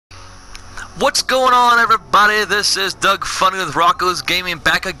What's going on, everybody? This is Doug Funny with Rockos Gaming,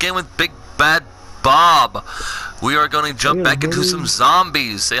 back again with Big Bad Bob. We are going to jump back into some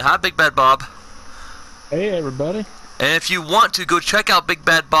zombies. Say hi, Big Bad Bob. Hey, everybody. And if you want to, go check out Big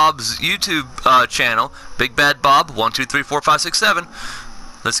Bad Bob's YouTube channel, Big Bad Bob 1234567.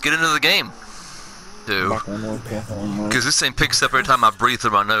 Let's get into the game, dude. Because this thing picks up every time I breathe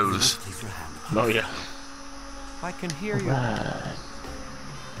through my nose. Oh yeah. I can hear you. Right.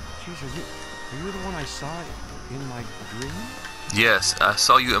 Jeez, are you the one I saw in my dream? Yes, I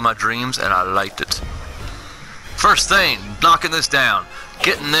saw you in my dreams and I liked it. First thing, knocking this down.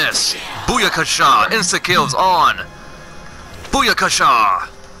 Getting this. Booyakasha. Insta kills on. Booyakasha.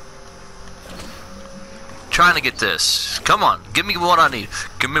 Trying to get this. Come on, give me what I need.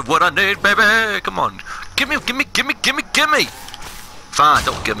 Give me what I need, baby. Come on. Give me. Fine,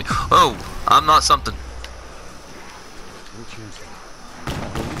 don't give me. Oh, I'm not something.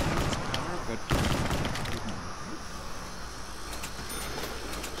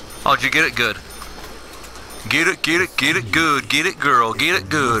 Oh, did you get it? Good. Get it good. Get it, girl. Get it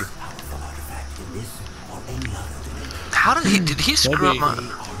good. How did he screw up my...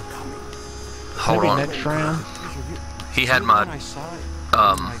 Hold on. Next round. He had my,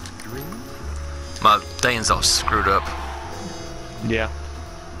 my things all screwed up. Yeah.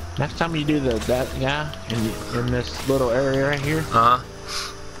 Next time you do that guy in this little area right here,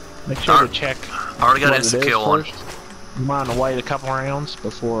 make sure to check. I already got insta kill on. You might wait a couple rounds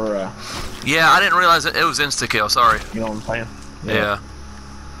before. Yeah, I didn't realize it was insta kill. Sorry. You know what I'm saying? Yeah.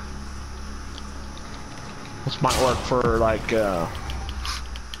 This might work for like. This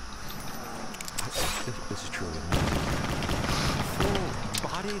is true. Full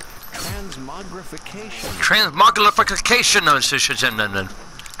body transmogrification. Transmogrification.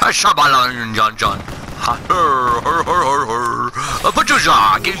 John. But you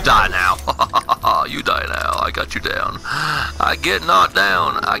die now. You die now. I got you down. I get knocked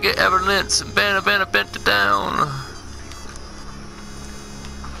down. I get evidence and bent down.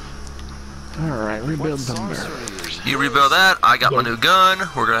 Alright, rebuild some barriers. You rebuild that. I got my new gun.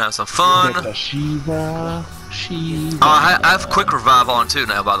 We're gonna have some fun. Get the Shiva. Oh, I have quick revive on too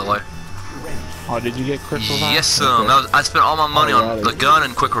now, by the way. Oh, did you get quick revive? Yes, I spent all my money on the gun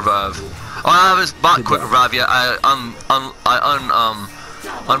and quick revive. Oh, I haven't bought quick revive yet. I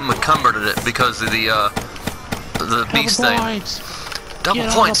unencumbered it because of the beast thing. Double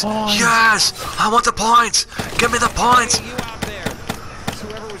points. Yes, I want the points. Give me the points. Hey, you out there?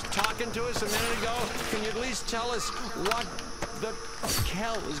 Whoever was talking to us a minute ago, can you at least tell us what the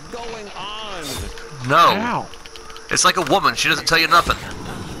hell is going on? No. Ow. It's like a woman. She doesn't tell you nothing.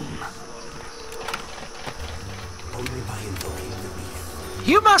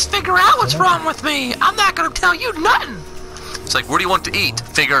 You must figure out what's wrong with me. I'm not gonna tell you nothing. It's like, what do you want to eat?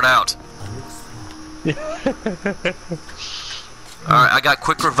 Figure it out. Alright, I got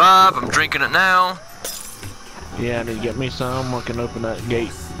quick revive. I'm drinking it now. Yeah, I need to get me some. I can open that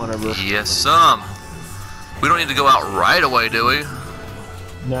gate whenever. Yes, some. We don't need to go out right away, do we?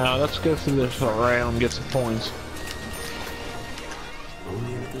 No, let's go through this round and get some points.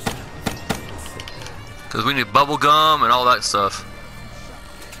 Because we need bubble gum and all that stuff.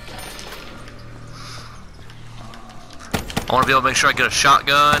 I want to be able to make sure I get a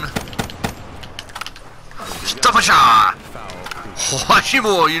shotgun. Stuff a shot!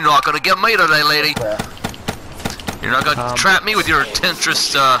 Washimo, you're not going to get me today, lady. You're not going to trap me with your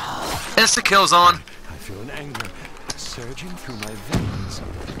tentress insta kills on. I feel an anger surging through my veins.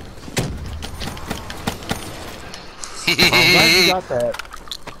 I'm glad you got that.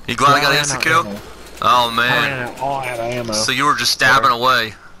 You glad I got an insta kill? Oh man. I ran all out of ammo. So you were just stabbing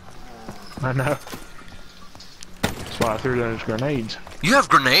away. I know. That's why I threw those grenades. You have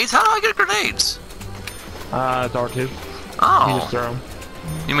grenades? How do I get grenades? It's R2. You Oh. just throw them.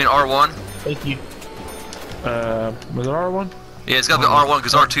 You mean R1? Thank you. Was it R1? Yeah, it's got to be R1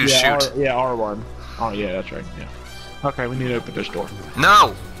 because R2 yeah, shoot. yeah, R1. Oh, yeah, that's right. Yeah. Okay, we need to open this door.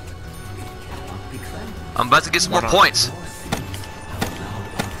 No! I'm about to get some more points.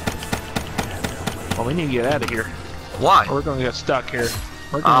 Well, we need to get out of here. Why? We're gonna get stuck here.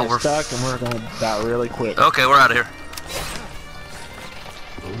 We're gonna get stuck and we're gonna die really quick. Okay, we're out of here.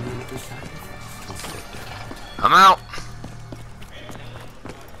 I'm out.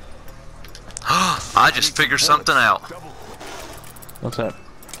 I just figured something out. What's that?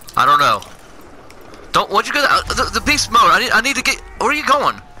 I don't know. What'd you get? The beast mode. I need to get. Where are you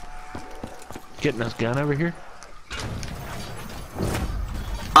going? Getting this gun over here.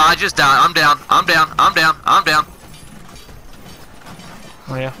 I just died. I'm down. I'm down.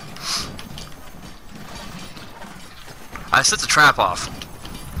 Oh yeah. I set the trap off.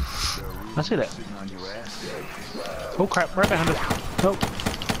 I see that. Oh crap, right behind us. Oh.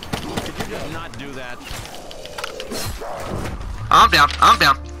 Could you just not do that? I'm down. I'm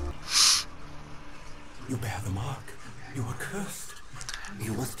down. You bear the mark. You are cursed.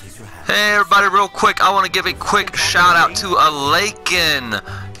 You must place your hand. Hey everybody, real quick, I want to give a quick shout out to Lakin.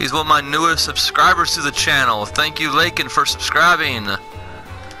 He's one of my newest subscribers to the channel. Thank you, Lakin, for subscribing.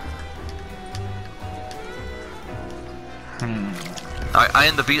 I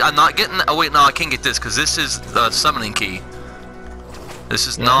end the beat. I'm not getting. Oh wait, no, I can't get this because this is the summoning key. This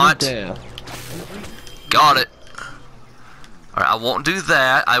is not. Got it. Alright, I won't do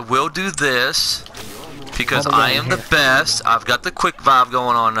that. I will do this because I am the best. I've got the quick vibe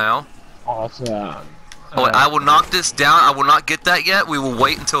going on now. Awesome. Oh wait, I will knock this down. I will not get that yet. We will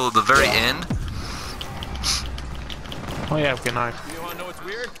wait until the very end. Oh yeah, good knife. You wanna know what's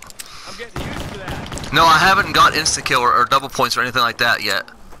weird? I'm getting used to that. No, I haven't got insta kill or double points or anything like that yet.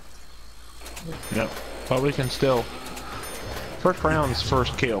 Yep. But we can still. First round's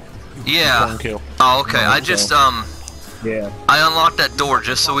first kill. Yeah. One kill. Oh, okay. I just Yeah. I unlocked that door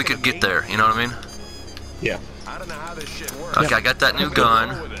just so we could get there. You know what I mean? Yeah. I don't know how this shit works. Okay, I got that new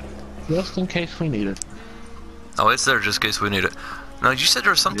gun. Just in case we need it. Oh, it's there just in case we need it. No, you said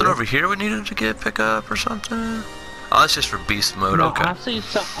there was something over here we needed to pick up or something? Oh, that's just for beast mode. No, Okay. I see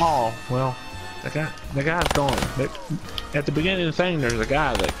some. Oh, well. The guy's gone. At the beginning of the thing, there's a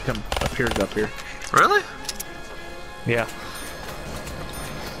guy that appears up here. Really? Yeah.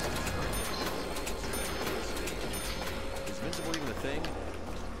 Is Invincible even a thing?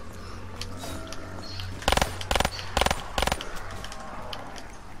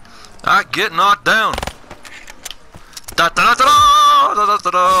 Alright, get knocked down. Da da da da da da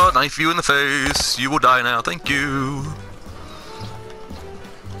da da. Knife you in the face. You will die now. Thank you.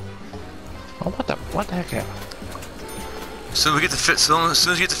 Oh, what the heck happened? So we get to as soon as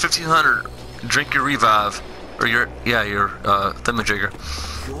you get to 1500, drink your revive, or your thingamajigger.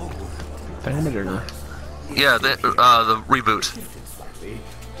 Thingamajigger. Yeah, the reboot.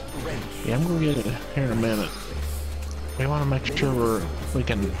 Yeah, I'm gonna get it here in a minute. We want to make sure we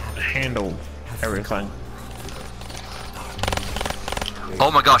can handle everything. Oh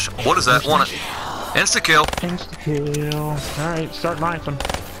my gosh, what is that? Want it? Insta kill. Insta kill. All right, start knifing.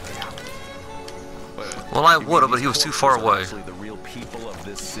 Well, I would have, but he was too far away. The real people of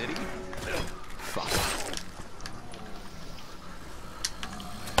this city? Fuck.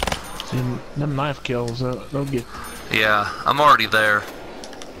 See, them knife kills, they'll get. Yeah, I'm already there.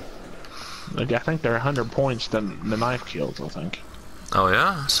 Like, I think they're 100 points than the knife kills. I think. Oh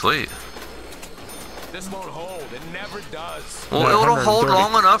yeah, sweet. This won't hold. It never does. Well, Yeah, it'll hold 130.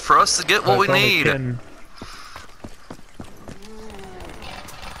 long enough for us to get what we need.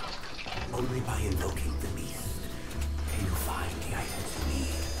 Only by invoking the beast can you find the items you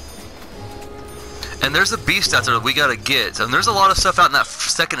need. And there's a beast out there that we gotta get. And there's a lot of stuff out in that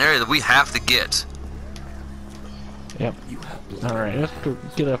second area that we have to get. Yep. Alright, let's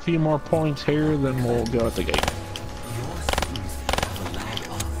get a few more points here, then we'll go at the gate. Your sins will allow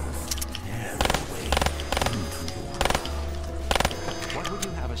others to tear their way into your heart. What would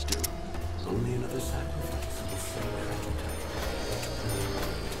you have us do? Only another sacrifice of the sacred altar.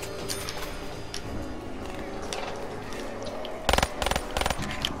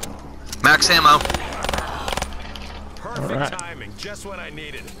 Max ammo. Perfect timing, just when I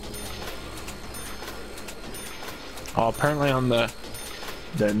needed it. Oh, apparently on the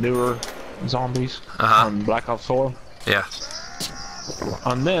newer zombies on Black Ops 4. Yeah.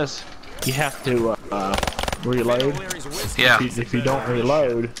 On this, you have to reload. Yeah. If you don't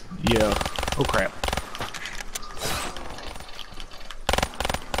reload, yeah. Oh crap.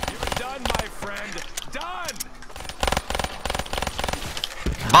 You're done, my friend. Done.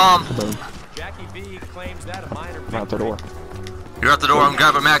 Bomb. Boom. Jackie V claims that a minor. I'm out the door. You're out the door. I'm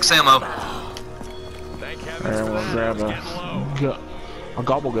grabbing max ammo. Thank heavens Alright, for we'll that. grab It's getting low. a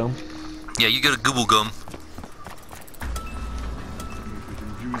gobble gum. Yeah, you get a google gum.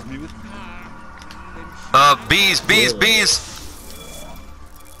 Bees.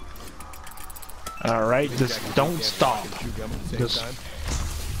 Alright, just don't stop. Just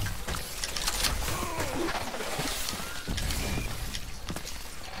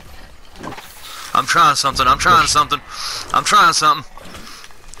I'm trying something.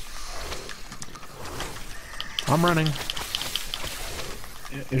 I'm running.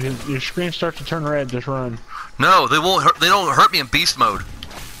 If your screen starts to turn red, just run. No, they won't hurt. They don't hurt me in beast mode.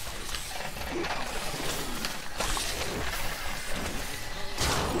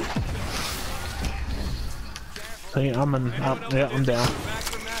 See, yeah, I'm down.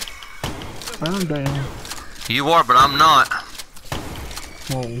 I'm down. You are, but I'm not.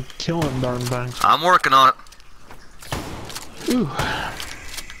 Oh, killing darn things. I'm working on it. Ooh.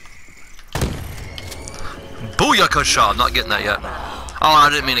 Booyaka shot. I'm not getting that yet. Oh, I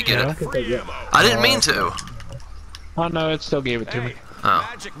didn't mean to get it. I didn't mean to. Oh no, it still gave it to me. Oh.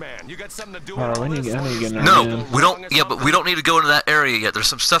 Magic Man, you got something to do Alright, I need to get in there. No, again. we don't. Yeah, but we don't need to go into that area yet. There's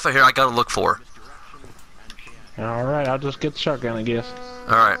some stuff out here I gotta look for. Alright, I'll just get the shotgun, I guess.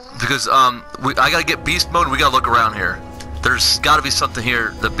 All right, because I gotta get beast mode. And we gotta look around here. There's gotta be something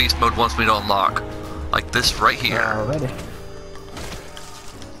here that beast mode wants me to unlock, like this right here. Alrighty.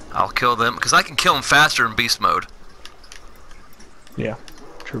 I'll kill them because I can kill them faster in beast mode. Yeah,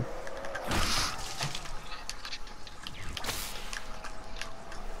 true.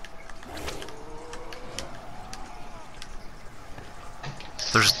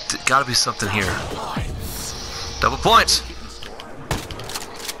 There's gotta be something here. Double points.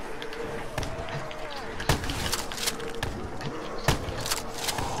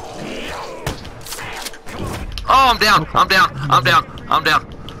 Oh, I'm down. I'm down. I'm down. I'm down.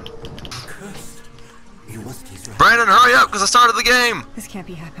 Brandon, hurry up, because I started the game. This can't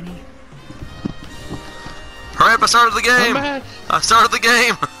be happening. Hurry up, I started the game. I started the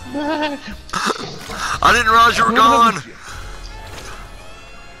game. I didn't realize you were gone.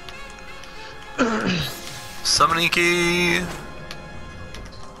 Summoning key.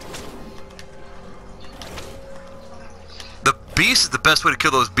 The beast is the best way to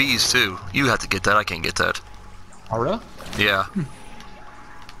kill those bees, too. You have to get that. I can't get that. Oh, really? Yeah.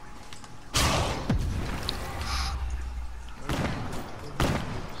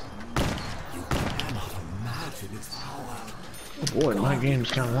 Oh boy, my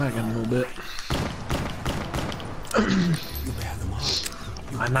game's kind of lagging a little bit.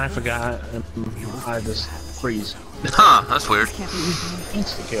 I knife a guy and I just freeze. Huh, that's weird. This can't be easy.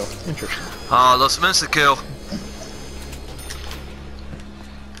 Insta kill. Interesting. Oh, those some insta kill.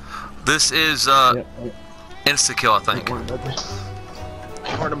 This is Yep. insta kill, I think.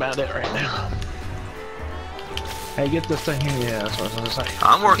 Hard about it right now. Hey, get this thing here. Yeah, that's what I was gonna say.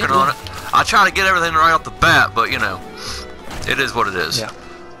 I'm working on it. I try to get everything right off the bat, but you know, it is what it is. Yeah.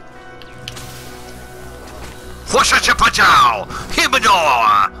 Whashachapachow!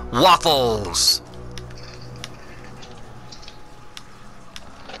 Hibador! Waffles!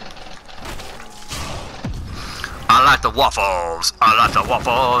 I like the waffles. I like the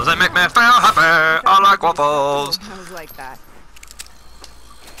waffles. They make me feel happy. I like waffles. I was like that.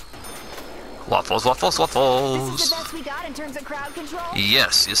 Waffles, waffles, This is waffles. the best we got in terms of crowd control.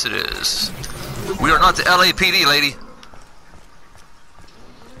 Yes, yes it is. We are not the LAPD, lady.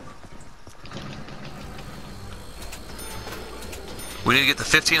 We need to get the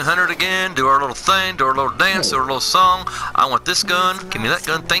 1500 again, do our little thing, do our little dance, do our little song. I want this gun. Give me that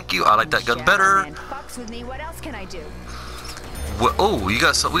gun. Thank you. I like that gun better. Man fucks with me. What else can I do? What, oh, you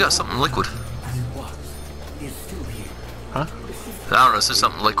got some, we got something liquid. Huh? I don't know. This is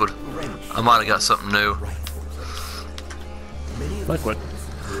something liquid. I might have got something new. Liquid.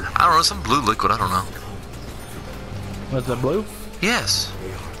 I don't know. Some blue liquid. I don't know. Was it blue? Yes.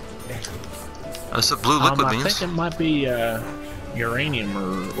 That's what blue liquid I means. think it might be uranium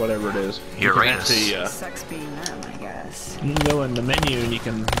or whatever it is. Uranus. You can, Sucks being them, I guess. you can go in the menu and you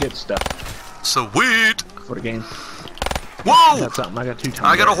can get stuff Sweet. for the game. Whoa! That's something I got 2 times.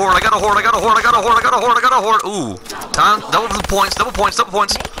 I got a horde, I got a horde, I got a horde, I got a horde, I got a horde, I got a horde. Ooh. Time, double the points, double points, double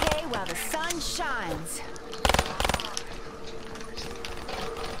points. Make hay while the sun shines.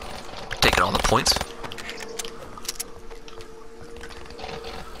 Taking all the points.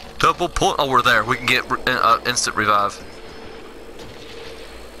 Double point. Oh, we're there. We can get instant revive.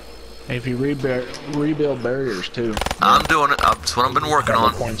 If you rebuild barriers too. I'm doing it. That's what I've been working Double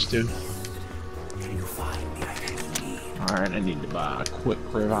on. points too. Alright, I need to buy a quick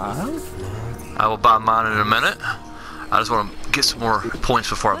revive. I will buy mine in a minute. I just want to get some more points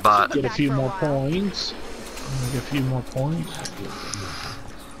before I buy it. Get a few more points. Get a few more points.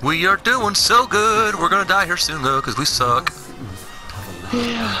 We are doing so good. We're gonna die here soon though, because we suck.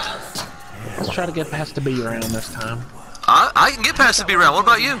 Yeah. Let's try to get past the B round this time. I can get past the B round. What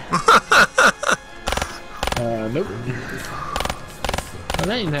about you? Nope. Well,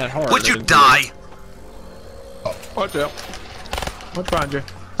 that ain't that hard. Would you is it? die? Watch out. What's behind you?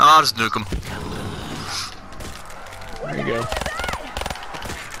 I'll just nuke him. There you go.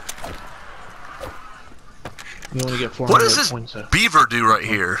 You only get 400 What does this points. beaver do right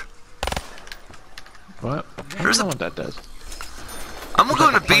here? What? I There's don't a- know what that does. I'm gonna go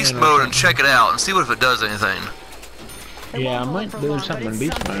like into a plane beast or mode and something. check it out and see what if it does anything. Yeah, I might do something in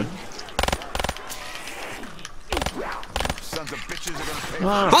beast mode. Sons of bitches are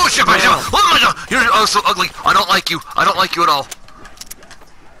gonna pay. Oh shit! Oh my god! You're oh so ugly. I don't like you. I don't like you at all.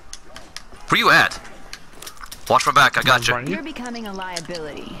 Where you at? Watch my back, I got you. You're becoming a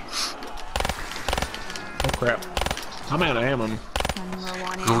liability. Oh crap. I'm out of ammo.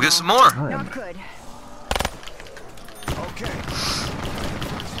 Go get some more. Not good. Okay.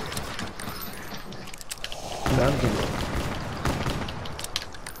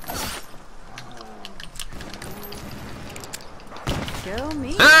 Show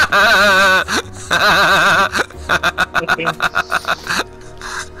me.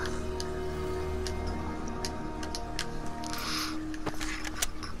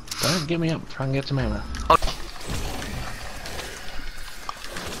 Don't get me up. Try and get some ammo. Oh.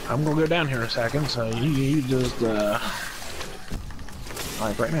 I'm gonna go down here a second, so you just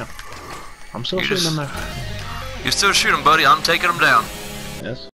like right now. I'm still shooting them there. You still shoot them, buddy. I'm taking them down. Yes.